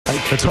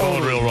It's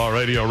all Real Raw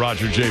Radio.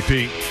 Roger,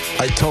 JP.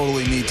 I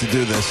totally need to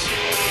do this.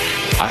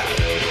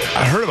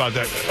 I heard about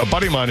that. A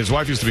buddy of mine, his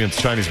wife used to be in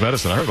Chinese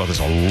medicine. I heard about this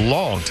a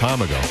long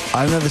time ago.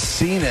 I've never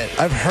seen it.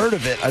 I've heard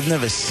of it. I've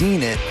never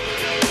seen it.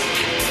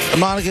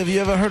 Monica, have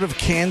you ever heard of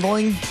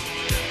candling?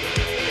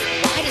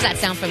 Why does that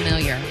sound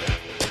familiar?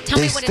 Tell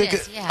me what it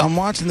is. Yeah. I'm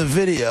watching the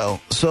video.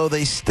 So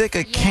they stick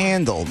a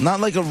candle, not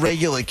like a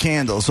regular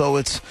candle. So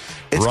it's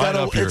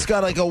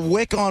got like a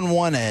wick on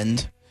one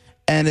end,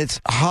 and it's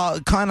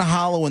kind of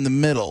hollow in the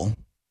middle,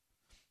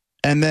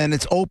 and then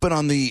it's open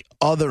on the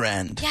other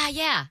end.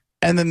 Yeah.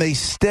 And then they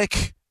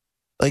stick,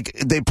 like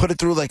they put it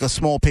through like a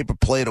small paper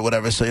plate or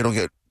whatever, so you don't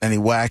get any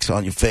wax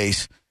on your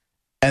face.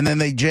 And then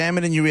they jam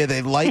it in your ear.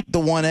 They light the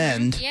one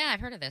end. Yeah,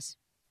 I've heard of this.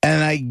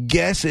 And I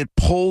guess it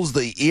pulls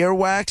the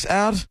earwax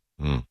out.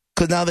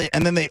 Cause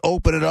then they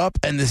open it up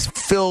and it's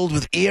filled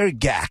with ear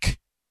gack.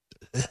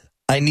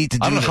 I need to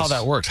do this. I don't know how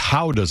that works.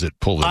 How does it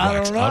pull the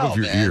wax out of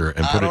your ear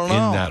and put it in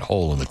that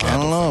hole in the candle?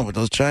 I don't know, but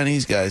those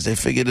Chinese guys, they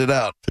figured it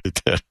out.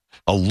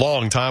 A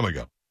long time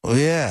ago. Well,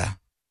 yeah.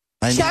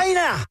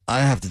 China!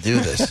 I have to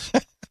do this.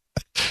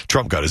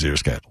 Trump got his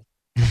ears candled.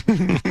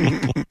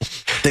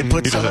 They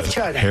put some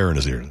hair in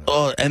his ear.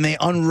 Oh, and they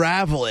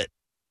unravel it.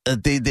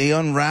 They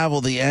unravel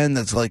the end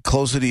that's like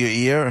closer to your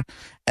ear,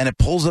 and it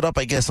pulls it up,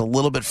 I guess, a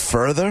little bit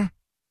further.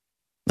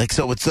 Like,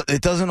 so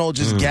it doesn't all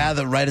just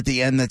gather right at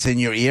the end that's in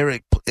your ear.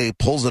 It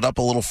pulls it up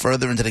a little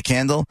further into the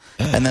candle,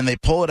 and then they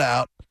pull it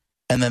out,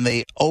 and then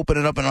they open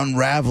it up and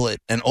unravel it,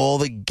 and all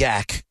the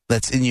gack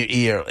that's in your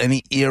ear,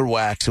 any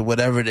earwax or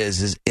whatever it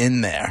is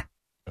in there.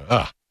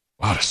 Wow,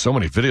 there's so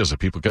many videos of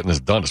people getting this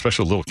done,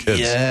 especially little kids.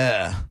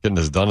 Yeah. Getting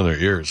this done in their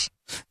ears.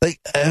 Like,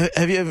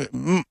 have you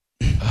ever...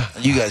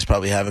 You guys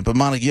probably haven't, but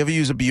Monica, you ever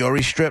use a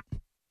Biore strip?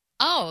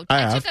 Oh,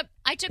 I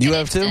took You an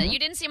have too? You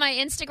didn't see my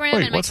Instagram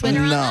and my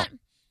Twitter on that?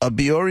 A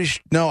Biore...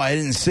 No, I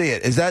didn't see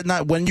it. Is that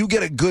not... When you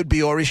get a good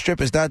Biore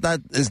strip, is not...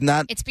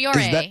 It's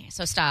Biore,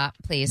 so stop,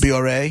 please.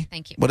 Biore?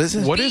 Thank you. What is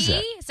it? What is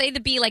that? Say the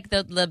bee like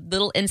the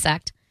little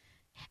insect.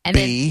 And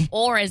then,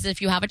 or as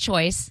if you have a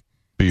choice.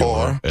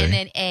 Biore. And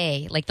then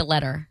A, like the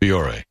letter.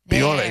 Biore.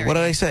 Biore. What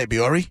did I say?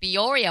 Biore?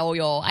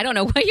 Biore. I don't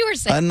know what you were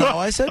saying. No,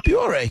 I said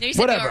Biore. No, you said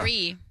Whatever.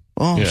 Biore.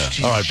 Oh, yeah.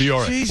 Jesus. All right,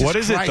 Biore. Jesus What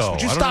is Christ, it, though?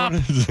 Would you stop?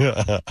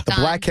 The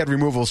blackhead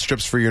removal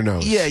strips for your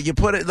nose. Yeah, you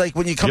put it like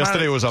when you come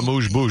Yesterday was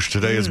amuse-bouche.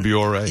 Today is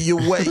Biore. You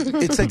wet.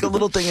 It's like a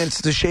little thing. And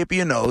it's the shape of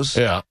your nose.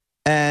 Yeah.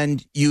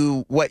 And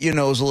you wet your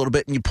nose a little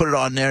bit, and you put it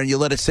on there, and you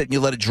let it sit, and you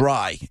let it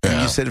dry.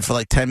 And you sit it for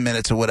like 10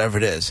 minutes or whatever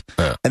it is.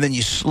 Yeah. And then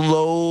you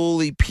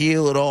slowly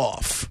peel it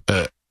off.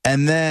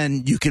 And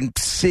then you can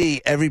see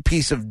every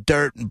piece of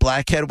dirt and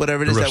blackhead,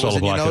 whatever it is that was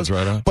in your nose.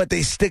 Right, but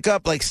they stick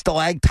up like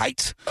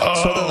stalactites. Oh,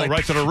 so they're like,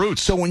 right to the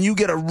roots. So when you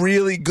get a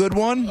really good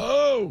one,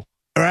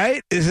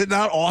 right? Is it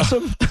not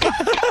awesome?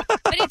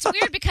 But it's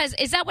weird because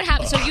is that what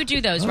happens? So you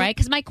do those, right?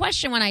 Because my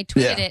question when I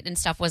tweeted it and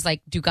stuff was like,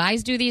 do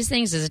guys do these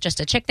things? Is it just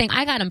a chick thing?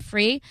 I got them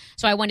free,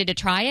 so I wanted to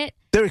try it.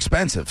 They're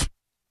expensive.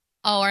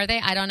 Oh, are they?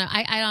 I don't know.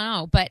 I don't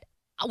know. But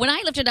when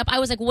I lifted it up, I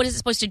was like, what is it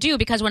supposed to do?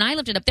 Because when I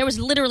lifted it up, there was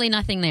literally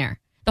nothing there.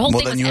 The whole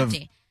thing was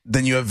empty.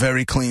 Then you have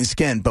very clean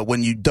skin. But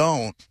when you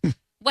don't...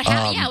 What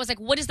happened? I was like,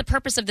 what is the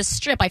purpose of this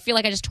strip? I feel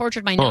like I just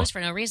tortured my nose for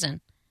no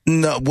reason.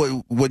 No,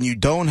 when you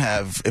don't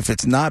have, if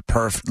it's not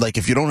perfect, like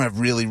if you don't have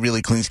really,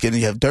 really clean skin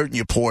and you have dirt in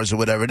your pores or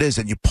whatever it is,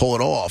 and you pull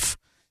it off,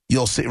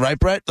 you'll see, right,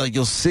 Brett? Like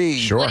you'll see.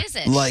 Sure. What is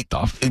it? Like,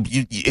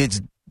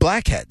 it's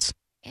blackheads.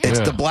 Yeah.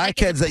 It's the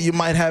blackheads that you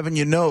might have in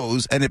your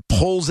nose, and it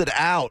pulls it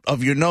out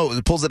of your nose.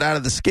 It pulls it out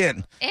of the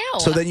skin. Ew.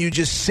 So then you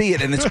just see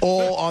it, and it's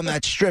all on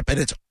that strip, and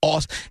it's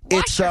awesome.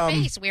 Wash your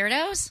face,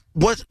 weirdos.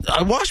 What?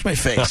 I wash my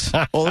face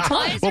all the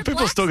time. Well,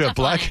 people still get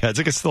blackheads.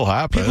 It can still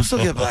happen. People still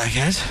get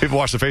blackheads. People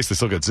wash their face, they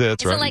still get zits,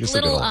 Is right? it like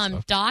little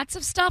dots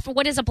of stuff? Or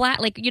what is a black,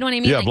 like, you know what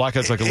I mean? Yeah, like,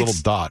 blackhead's like a little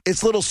dot.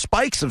 It's little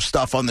spikes of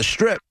stuff on the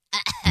strip.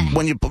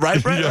 When you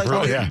Brett? Yeah,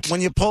 Like when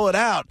you pull it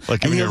out,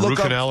 like and giving you you a root look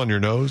canal in your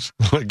nose.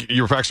 Like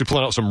you're actually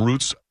pulling out some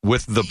roots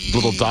with the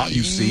little dot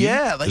you see.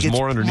 Yeah, like there's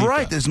more underneath.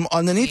 Right, there's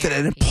underneath it,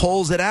 and it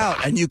pulls it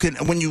out, and you can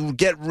when you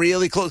get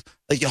really close,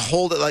 like you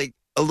hold it like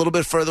a little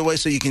bit further away,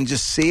 so you can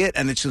just see it,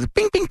 and it's just like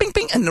bing, bing, bing,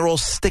 bing, and they're all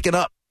sticking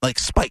up like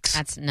spikes.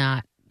 That's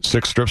not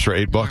 6 strips for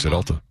 $8 at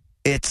Ulta.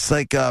 It's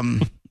like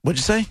what'd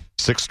you say?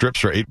 6 strips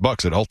for $8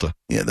 at Ulta.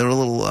 Yeah, they're a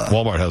little.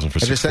 Walmart has them for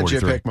 $6.43. I just sent you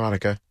a pic,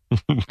 Monica.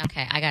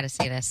 Okay, I got to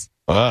see this.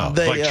 Wow,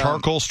 They, like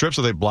charcoal strips?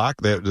 Are they black?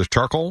 They're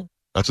charcoal.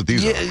 That's what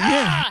these are.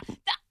 Yeah.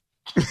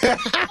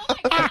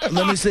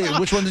 Let me see.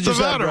 Which one did you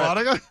send,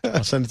 Brett?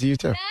 I'll send it to you,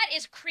 too. That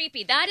is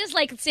creepy. That is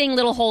like seeing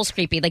little holes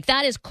creepy. Like,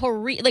 that is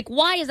like,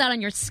 why is that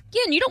on your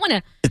skin? You don't want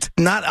to... It's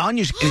not on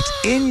your skin.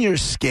 It's in your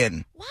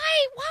skin.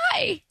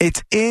 Why?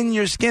 It's in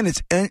your skin.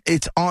 It's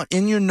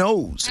in your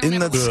nose. In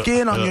the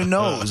skin on your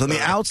nose. On the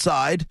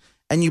outside.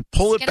 And you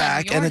pull it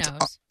back, and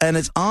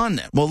it's on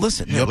there. Well,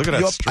 listen, look at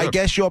that strip. I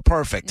guess you're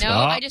perfect. No,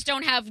 I just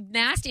don't have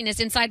nastiness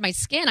inside my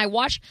skin. I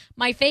wash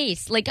my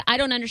face. Like, I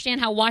don't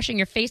understand how washing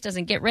your face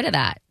doesn't get rid of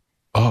that.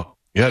 Oh.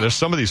 Yeah, there's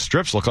some of these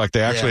strips look like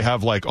they actually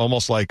have like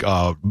almost like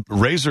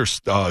razor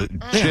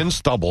chin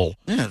stubble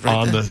right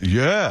on there. the.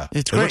 Yeah,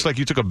 It's it looks like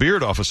you took a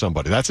beard off of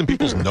somebody. That's in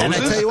people's noses. And I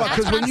tell you what,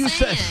 because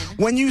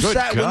when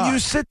you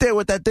sit there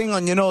with that thing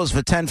on your nose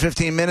for 10,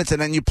 15 minutes,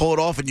 and then you pull it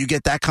off and you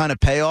get that kind of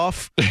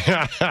payoff,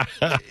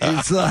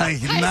 it's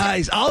like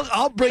nice.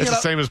 I'll bring it's it up.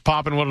 the same as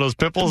popping one of those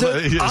pimples.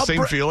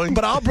 Same feeling.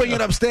 But I'll bring it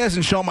upstairs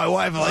and show my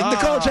wife. Like,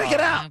 Nicole, check it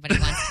out. Nobody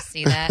wants to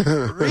see that.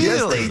 Really?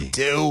 Yes, they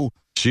do.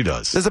 She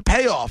does. There's a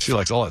payoff. She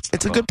likes all that stuff.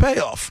 It's a good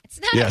payoff. It's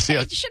not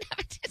you should have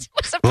it.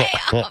 What's a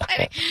payoff?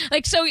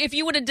 Like, so if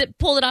you would have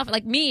pulled it off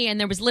like me and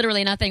there was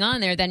literally nothing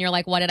on there, then you're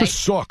like, what did this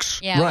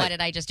sucks. Yeah, right. why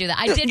did I just do that?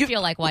 I did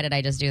feel like, why did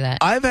I just do that?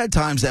 I've had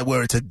times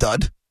where it's a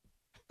dud,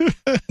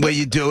 where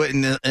you do it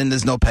and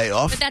there's no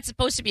payoff. But that's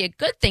supposed to be a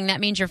good thing. That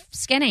means your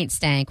skin ain't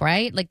stank,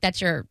 right? Like,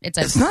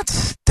 It's not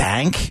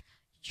stank.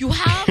 You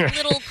have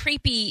little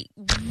creepy,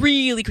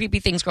 really creepy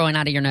things growing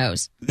out of your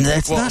nose.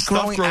 That's not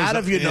stuff growing grows out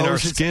of your in nose. our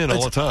skin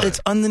all the time.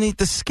 It's underneath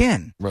the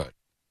skin. Right.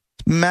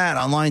 Matt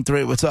on line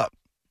 3, what's up?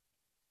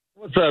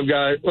 What's up,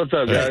 guys?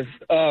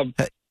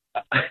 Hey.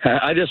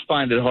 I just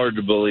find it hard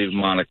to believe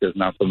Monica's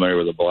not familiar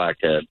with a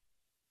blackhead.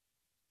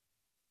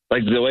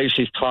 Like the way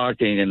she's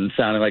talking and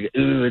sounding like,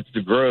 ooh, it's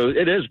gross.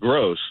 It is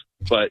gross,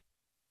 but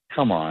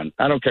come on.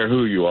 I don't care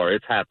who you are.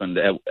 It's happened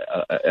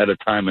at a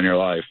time in your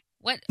life.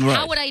 What? Right.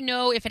 How would I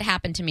know if it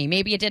happened to me?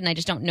 Maybe it didn't. I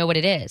just don't know what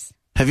it is.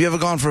 Have you ever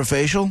gone for a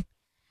facial?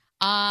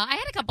 I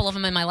had a couple of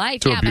them in my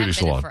life. To a but beauty I've been in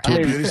salon.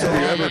 forever. beauty salon.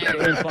 Have you ever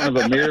stood in front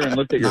of a mirror and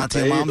looked at your Not to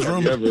face? your mom's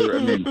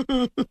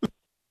room?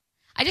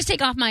 I just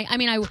take off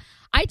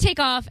I take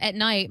off at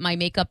night my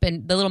makeup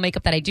and the little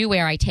makeup that I do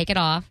wear. I take it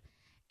off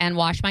and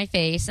wash my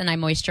face and I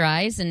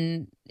moisturize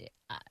and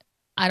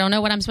I don't know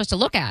what I'm supposed to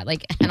look at.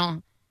 Like, I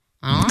don't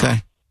know. Okay.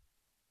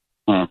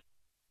 Huh.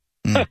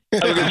 Have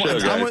a good show,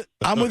 guys.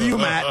 I'm with you,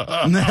 Matt.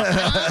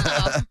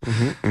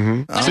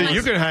 See,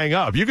 you can hang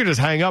up. You can just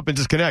hang up and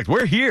disconnect.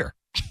 We're here.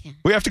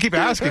 We have to keep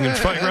asking and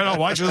figuring out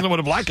why she doesn't know what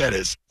a blackhead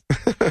is.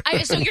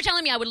 So you're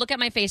telling me I would look at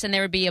my face and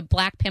there would be a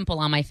black pimple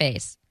on my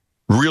face?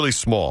 Really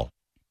small.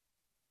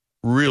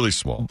 Really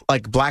small.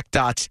 Like black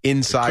dots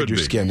inside your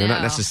be. skin. They're not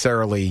No.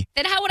 necessarily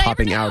Then how would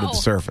popping I ever out know? of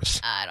the surface.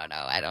 I don't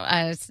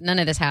know. None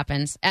of this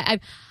happens.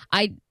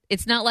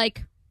 It's not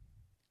like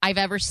I've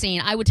ever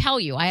seen. I would tell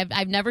you,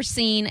 I've never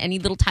seen any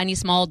little tiny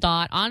small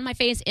dot on my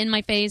face, in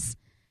my face,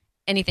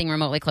 anything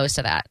remotely close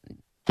to that.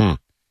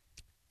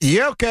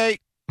 Yeah, okay.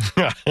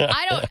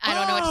 I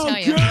don't know what to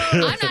tell you.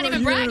 I'm not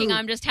even bragging.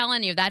 I'm just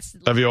telling you.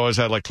 Have you always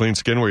had like clean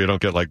skin where you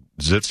don't get like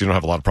zits? You don't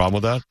have a lot of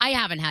problem with that? I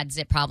haven't had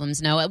zit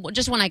problems. No,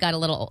 just when I got a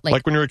little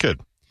Like when you were a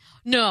kid?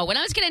 No, when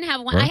I was kidding,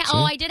 have one. Right,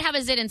 I did have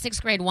a zit in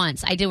 6th grade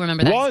once. I do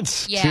remember that.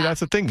 Once. Yeah. See, that's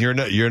the thing. You're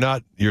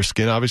not. Your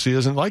skin obviously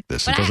isn't like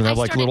this. But It doesn't I have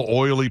like started- little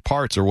oily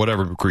parts or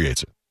whatever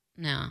creates it.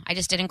 No, I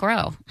just didn't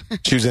grow.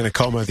 She was in a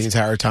coma the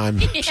entire time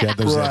she had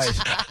those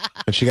zits.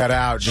 And she got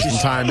out just in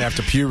time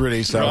after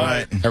puberty, so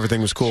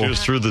everything was cool. She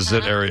was through the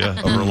zit area of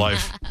her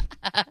life.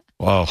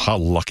 Wow, how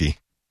lucky.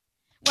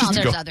 Well,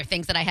 there's other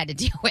things that I had to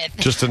deal with.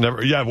 Just to never,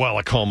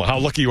 a coma. How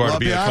lucky you are Well, to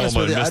be in a I'll be honest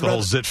coma and with you, miss I'd the whole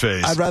rather- zit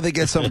phase. I'd rather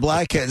get some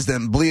blackheads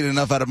than bleed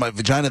enough out of my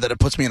vagina that it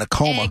puts me in a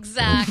coma.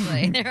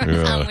 Exactly.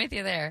 I'm with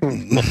you there.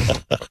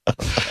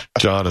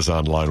 John is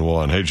on line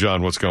 1. Hey,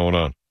 John, what's going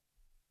on?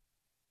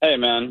 Hey,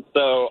 man.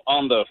 So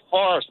on the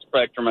far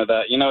spectrum of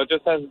that, it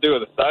just has to do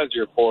with the size of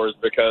your pores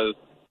because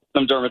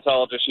some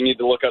dermatologists, you need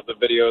to look up the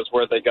videos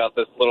where they got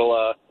this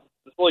little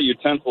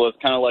utensil. It's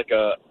kind of like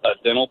a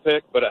dental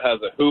pick, but it has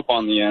a hoop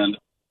on the end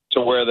to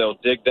where they'll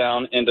dig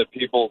down into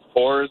people's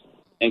pores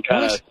and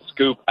kind of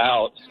scoop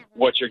out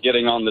what you're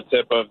getting on the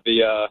tip of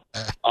the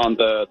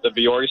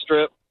Viore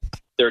strip.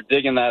 They're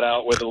digging that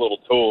out with a little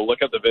tool.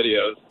 Look up the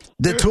videos.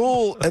 The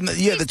tool,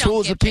 the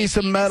tool is a piece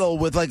of metal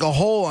with like a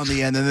hole on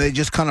the end, and they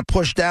just kind of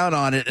push down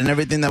on it, and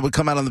everything that would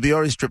come out on the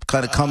Viore strip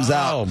kind of comes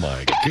out. Oh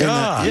my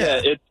God!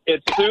 Yeah,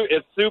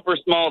 it's super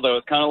small though.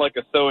 It's kind of like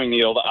a sewing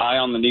needle, the eye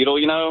on the needle,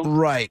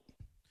 Right.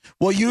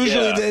 Well,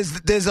 usually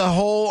there's a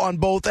hole on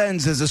both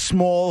ends.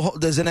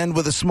 There's an end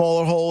with a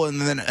smaller hole,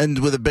 and then an end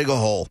with a bigger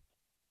hole.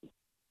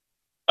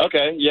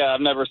 Okay, yeah,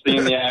 I've never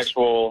seen the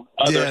actual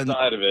other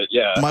side of it.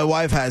 Yeah, my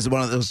wife has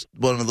one of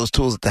those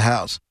tools at the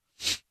house.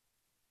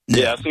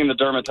 Yeah, I've seen the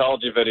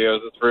dermatology videos.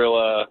 It's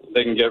real.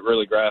 They can get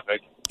really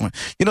graphic.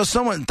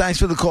 Someone. Thanks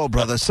for the call,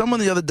 brother. Someone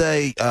the other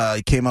day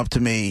came up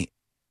to me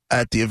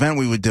at the event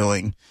we were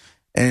doing,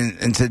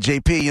 and said,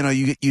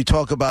 "JP, you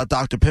talk about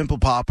Dr. Pimple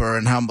Popper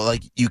and how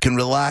like you can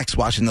relax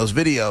watching those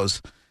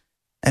videos."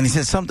 And he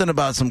said something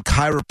about some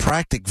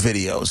chiropractic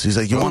videos. He's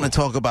like, "You want to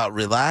talk about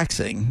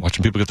relaxing?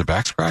 Watching people get their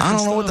backs cracked?" I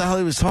don't know what the hell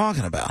he was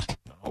talking about.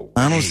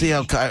 I don't see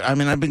how.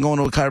 I've been going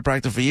to a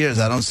chiropractor for years.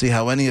 I don't see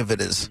how any of it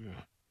is.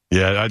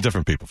 Yeah,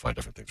 different people find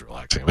different things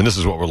relaxing. I mean, this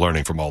is what we're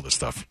learning from all this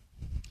stuff.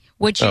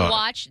 Would you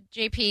watch,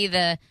 JP,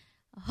 the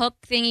hook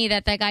thingy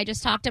that guy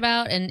just talked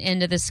about and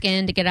into the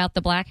skin to get out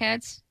the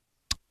blackheads?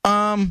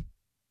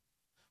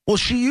 Well,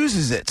 she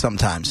uses it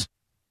sometimes.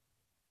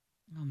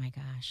 Oh, my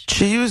gosh.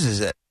 She uses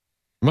it.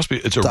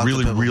 It's a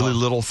really, really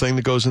little thing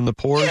that goes in the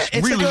pores. Yeah,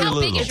 it's really, like How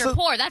really big little. is your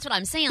pore? That's what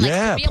I'm saying. Like,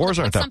 Yeah, to be able pores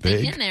to aren't put that something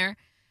big. in there.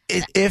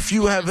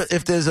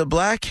 if there's a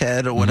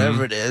blackhead or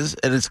whatever it is,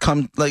 and it's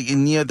come like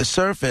near the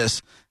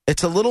surface,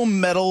 it's a little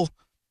metal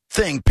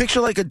thing.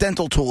 Picture like a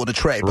dental tool in a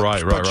tray,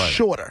 but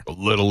shorter. A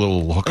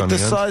little hook like on the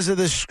end. Size of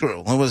this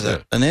screw. What was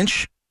it? An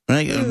inch?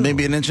 Right?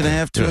 Maybe an inch and a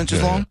half, 2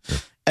 inches long. Yeah.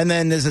 And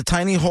then there's a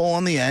tiny hole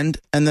on the end,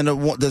 and then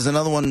there's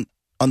another one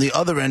on the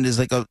other end is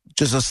like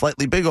just a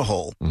slightly bigger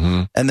hole.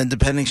 And then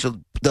depending,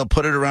 they'll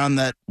put it around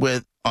that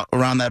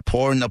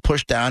pore, and they'll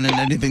push down, and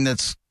anything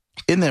that's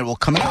in there will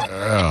come out.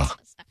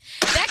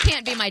 That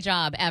can't be my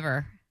job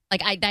ever.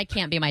 Like that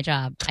can't be my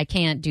job. I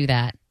can't do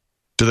that.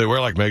 Do they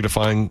wear like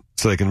magnifying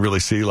so they can really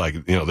see, like,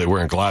 you know, they're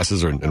wearing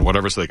glasses and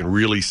whatever so they can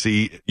really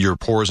see your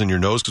pores in your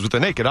nose? Because with the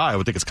naked eye, I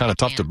would think it's kind of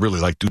tough to really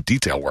like do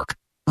detail work.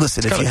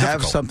 Listen, if you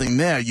have something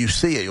there, you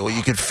see it, or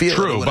you can feel it.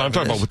 True, but I'm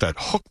talking about with that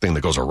hook thing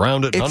that goes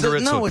around it and under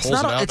it, so it pulls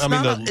it out. I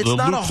mean, the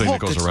loop thing that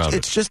goes around it.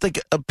 It's just like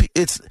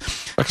it's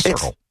like a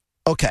circle.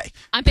 Okay.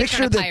 I'm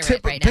picturing a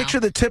pirate right now.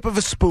 Picture the tip of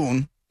a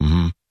spoon,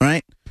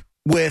 right,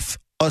 with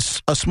a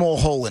small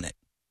hole in it.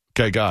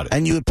 Okay, got it.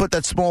 And you would put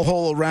that small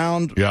hole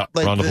around,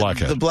 around the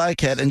blackhead. The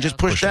blackhead, and just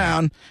push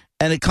down,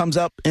 and it comes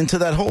up into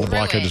that hole. The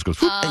blackhead just goes.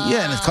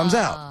 And it comes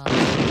out.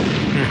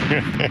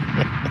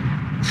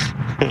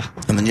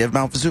 And then you have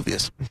Mount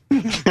Vesuvius.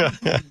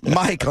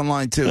 Mike on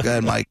line 2. Go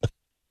ahead, Mike.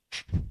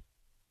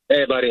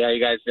 Hey, buddy. How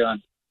you guys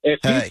doing? If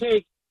you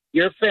take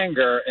your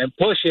finger and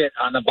push it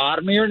on the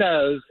bottom of your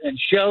nose and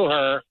show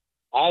her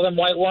all them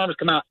white worms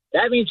come out,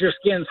 that means your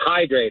skin's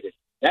hydrated.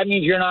 That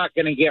means you're not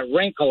going to get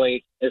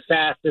wrinkly as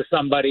fast as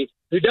somebody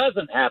who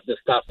doesn't have the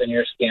stuff in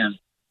your skin.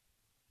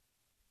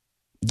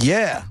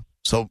 Yeah.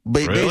 So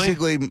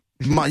basically,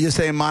 you're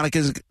saying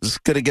Monica's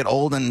going to get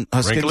old and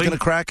her skin's going to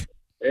crack?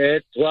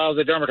 Well,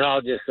 the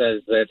dermatologist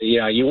says that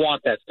you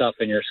want that stuff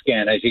in your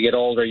skin. As you get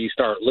older, you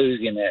start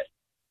losing it.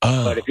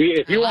 But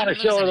if you want to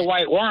show her the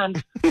white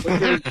worms,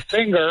 put your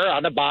finger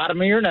on the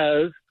bottom of your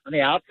nose, on the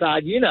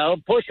outside,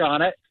 push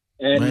on it,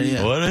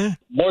 and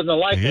more than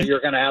likely you're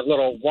going to have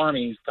little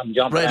wormies come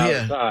jumping out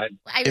of the side.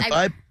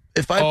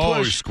 If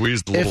I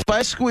squeeze the little, if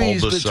I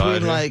squeeze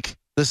between like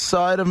the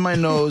side of my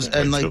nose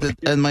and like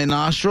and my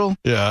nostril,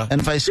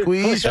 and if I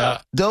squeeze,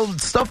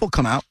 stuff will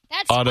come out.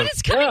 That's what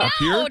is coming out.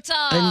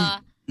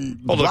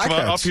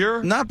 Blackheads. Up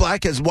here? Not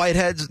blackheads,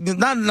 whiteheads.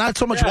 Not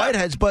so much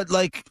whiteheads, but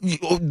like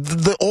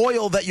the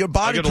oil that your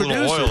body produces. A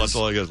little oil. That's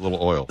all I get. A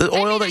little oil. The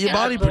oil that your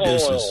body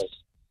produces.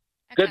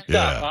 Good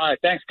stuff. All right.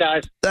 Thanks,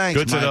 guys. Thanks,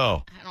 Good to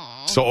know.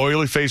 So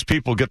oily-faced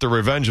people get their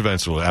revenge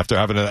eventually. After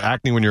having an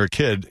acne when you're a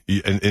kid,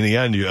 in the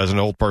end, as an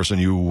old person,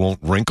 you won't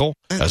wrinkle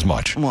as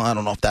much. Well, I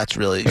don't know if that's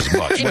really as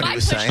much. If I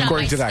pushed on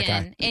according my to that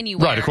skin guy.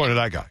 anywhere, right, according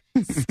to that guy.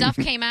 Stuff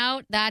came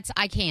out.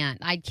 I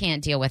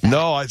can't deal with that.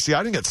 No, I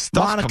didn't get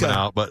stuff Monica, coming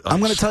out, but I'm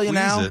going to tell you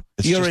now,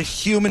 you're a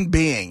human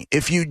being.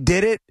 If you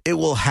did it, it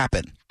will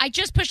happen. I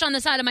just pushed on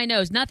the side of my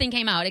nose. Nothing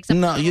came out except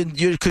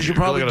because you're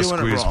probably really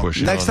doing it wrong.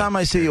 Next time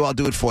I see you, I'll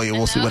do it for you.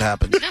 We'll see what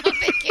happens. No,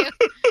 thank you.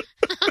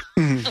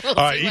 All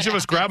right, each of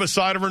us grab a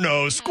side of her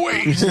nose,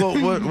 squeeze.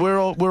 We're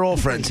all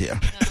friends here.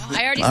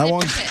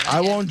 No,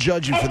 I won't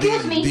judge you for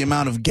the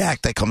amount of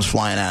gack that comes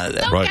flying out of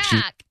there. No right.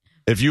 gack.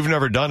 If you've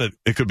never done it,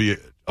 it could be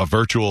a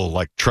virtual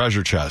like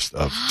treasure chest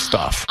of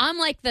stuff. I'm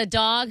like the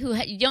dog who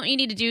you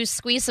need to do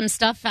squeeze some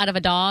stuff out of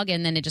a dog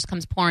and then it just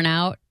comes pouring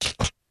out.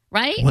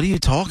 Right? What are you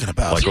talking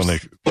about? Like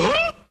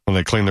when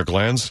they clean their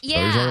glands?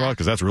 Yeah. Is that what you're talking about?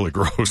 Because that's really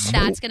gross.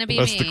 That's going to be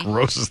That's the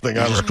grossest thing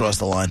I ever. just crossed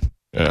the line.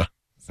 Yeah.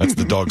 That's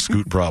the dog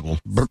scoot problem.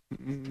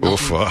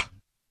 Oof.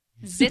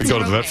 We go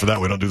to the vet for that.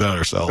 We don't do that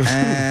ourselves.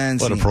 And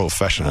let a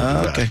professional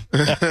do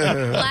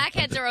that.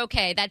 Blackheads are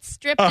okay. That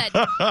strip,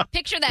 that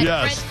picture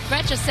that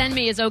Brett just sent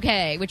me is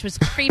okay, which was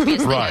creepiest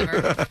thing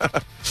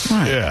ever.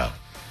 Yeah.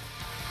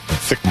 The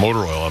thick motor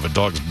oil of a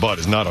dog's butt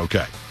is not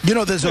okay.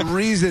 There's a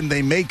reason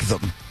they make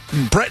them.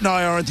 Brett and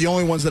I aren't the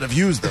only ones that have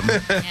used them. Yeah,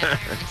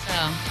 apparently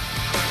so.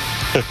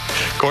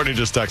 Courtney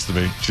just texted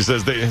me. She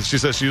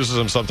says she uses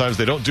them sometimes.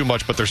 They don't do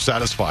much, but they're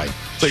satisfying.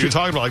 So you're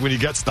talking about like when you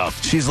get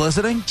stuff. She's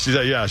listening? She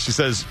said, yeah. She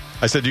says,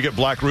 I said, you get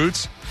black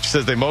roots? She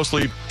says they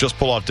mostly just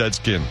pull off dead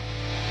skin.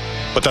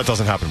 But that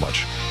doesn't happen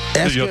much.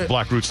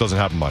 Black roots doesn't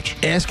happen much.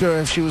 Ask her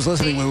if she was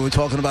listening when we were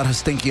talking about her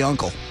stinky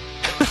uncle.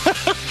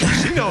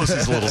 She knows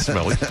he's a little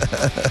smelly.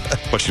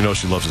 But she knows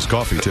she loves his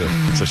coffee, too.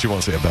 So she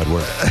won't say a bad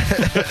word.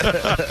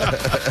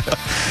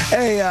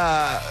 Hey,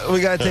 we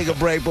got to take a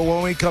break. But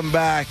when we come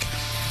back,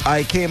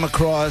 I came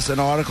across an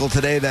article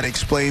today that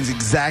explains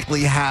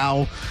exactly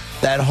how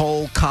that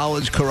whole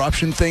college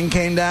corruption thing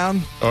came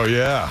down. Oh,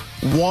 yeah.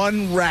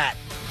 One rat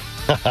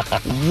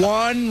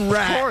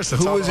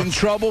who was in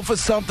trouble for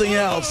something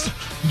else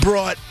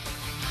brought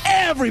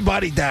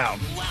everybody down.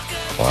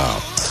 Wow.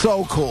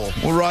 So cool.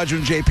 Well, Roger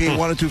and JP,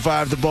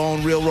 102.5 The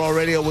Bone, Real Raw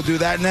Radio. We'll do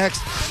that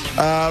next.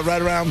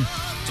 Right around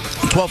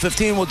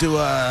 12:15, we'll do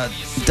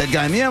Dead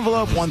Guy in the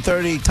Envelope.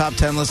 1:30, Top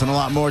 10 list, and a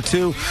lot more,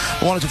 too.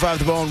 102.5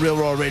 The Bone, Real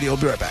Raw Radio.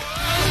 We'll be right back.